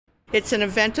It's an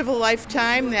event of a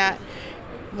lifetime that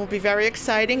will be very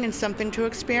exciting and something to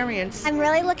experience. I'm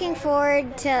really looking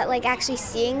forward to actually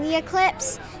seeing the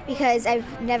eclipse because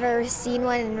I've never seen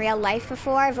one in real life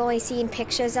before. I've only seen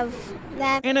pictures of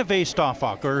them. Anna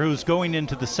Stoffacher, who's going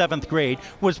into the 7th grade,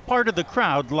 was part of the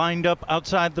crowd lined up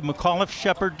outside the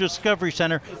McAuliffe-Shepard Discover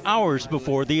Center hours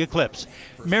before the eclipse.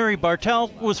 Mary Bartell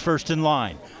was first in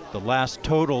line. The last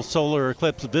total solar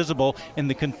eclipse visible in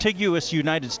the contiguous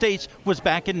United States was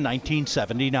back in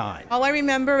 1979. All I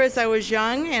remember is I was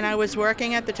young and I was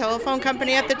working at the telephone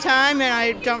company at the time, and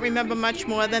I don't remember much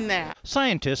more than that.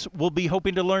 Scientists will be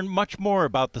hoping to learn much more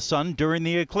about the sun during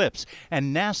the eclipse,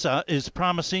 and NASA is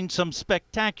promising some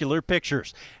spectacular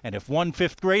pictures. And if one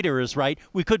 5th grader is right,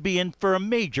 we could be in for a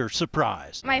major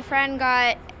surprise. My friend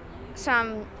got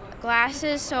some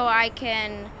glasses so I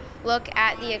can look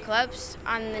at the eclipse.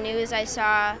 On the news I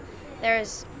saw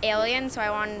there's aliens, so I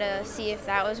wanted to see if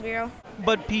that was real.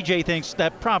 But PJ thinks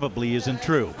that probably isn't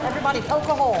true. Everybody poke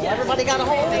a hole. Everybody got a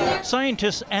hole there.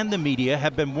 Scientists and the media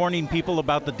have been warning people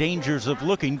about the dangers of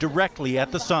looking directly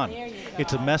at the sun.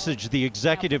 It's a message the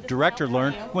executive director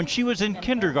learned when she was in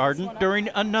kindergarten during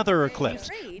another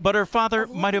eclipse. But her father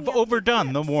might have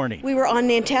overdone the warning. We were on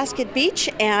Nantasket Beach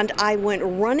and I went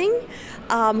running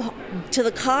to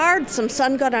the car. Some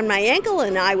sun got on my ankle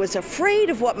and I was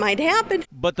afraid of what might happen.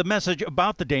 But the message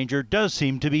about the danger does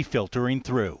seem to be filtering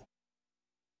through.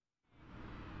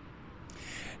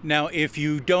 Now, if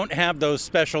you don't have those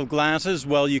special glasses,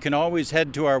 well, you can always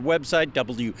head to our website,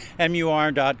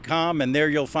 WMUR.com, and there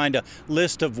you'll find a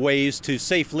list of ways to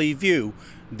safely view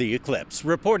the eclipse.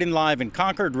 Reporting live in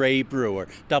Concord, Ray Brewer,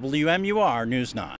 WMUR News 9.